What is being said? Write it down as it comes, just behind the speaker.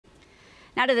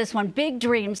Now to this one, big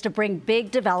dreams to bring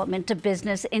big development to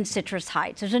business in Citrus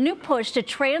Heights. There's a new push to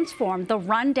transform the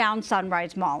rundown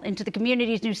Sunrise Mall into the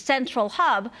community's new central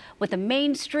hub with a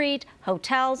main street,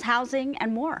 hotels, housing,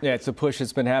 and more. Yeah, it's a push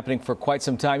that's been happening for quite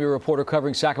some time. Your reporter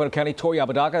covering Sacramento County, Tori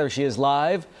Apodaca, there she is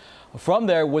live from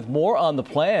there with more on the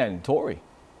plan. Tori.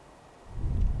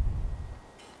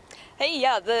 Hey,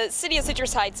 yeah, the city of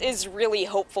Citrus Heights is really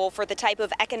hopeful for the type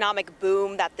of economic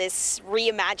boom that this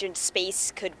reimagined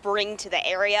space could bring to the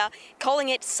area, calling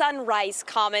it Sunrise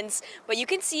Commons. But you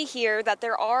can see here that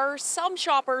there are some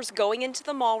shoppers going into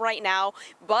the mall right now,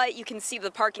 but you can see the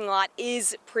parking lot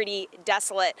is pretty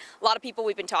desolate. A lot of people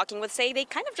we've been talking with say they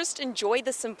kind of just enjoy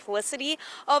the simplicity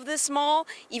of this mall,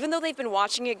 even though they've been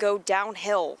watching it go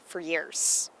downhill for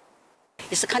years.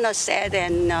 It's kind of sad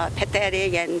and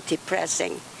pathetic and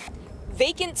depressing.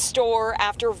 Vacant store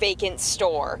after vacant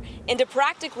store and a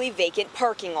practically vacant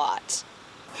parking lot.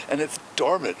 And it's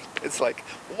dormant. It's like,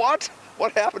 what?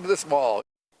 What happened to this mall?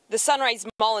 The Sunrise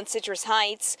Mall in Citrus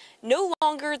Heights, no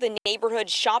longer the neighborhood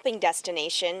shopping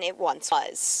destination it once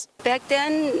was. Back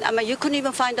then, you couldn't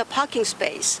even find a parking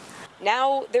space.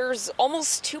 Now there's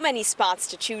almost too many spots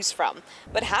to choose from,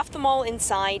 but half the mall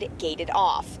inside gated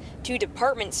off. 2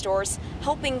 department stores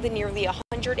helping the nearly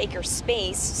 100-acre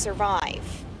space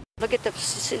survive. Look at the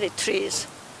silly trees.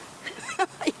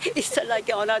 It's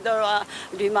like another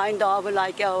reminder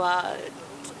of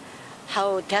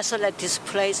how desolate this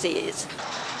place is.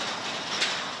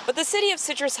 But the city of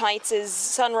Citrus Heights'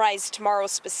 Sunrise Tomorrow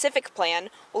specific plan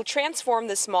will transform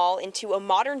this mall into a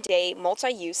modern-day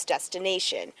multi-use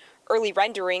destination. Early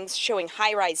renderings showing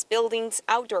high-rise buildings,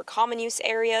 outdoor common use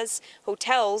areas,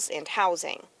 hotels, and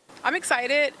housing. I'm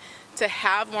excited to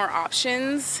have more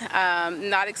options,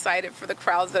 not excited for the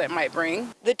crowds that it might bring.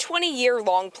 The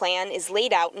 20-year-long plan is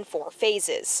laid out in 4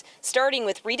 phases, starting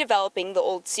with redeveloping the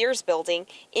old Sears building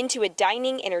into a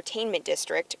dining entertainment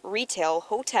district, retail,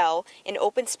 hotel, and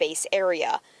open space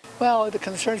area. Well, it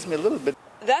concerns me a little bit.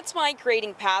 That's why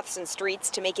creating paths and streets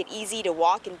to make it easy to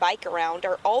walk and bike around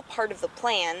are all part of the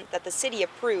plan that the city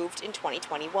approved in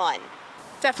 2021.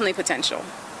 Definitely potential.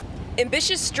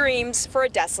 Ambitious dreams for a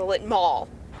desolate mall.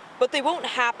 But they won't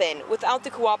happen without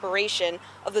the cooperation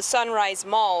of the Sunrise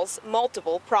Mall's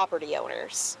multiple property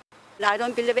owners. I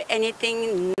don't believe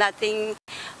anything, nothing,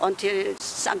 until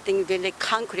something really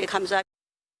concrete comes up.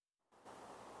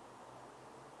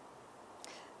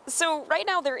 So right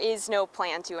now there is no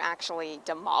plan to actually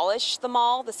demolish the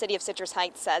mall. The city of Citrus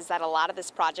Heights says that a lot of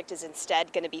this project is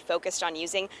instead going to be focused on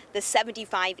using the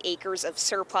 75 acres of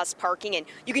surplus parking, and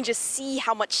you can just see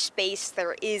how much space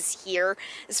there is here.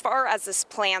 As far as this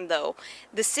plan though,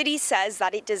 the city says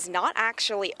that it does not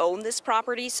actually own this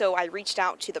property, so I reached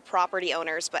out to the property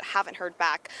owners but haven't heard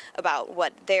back about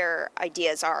what their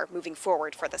ideas are moving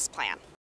forward for this plan.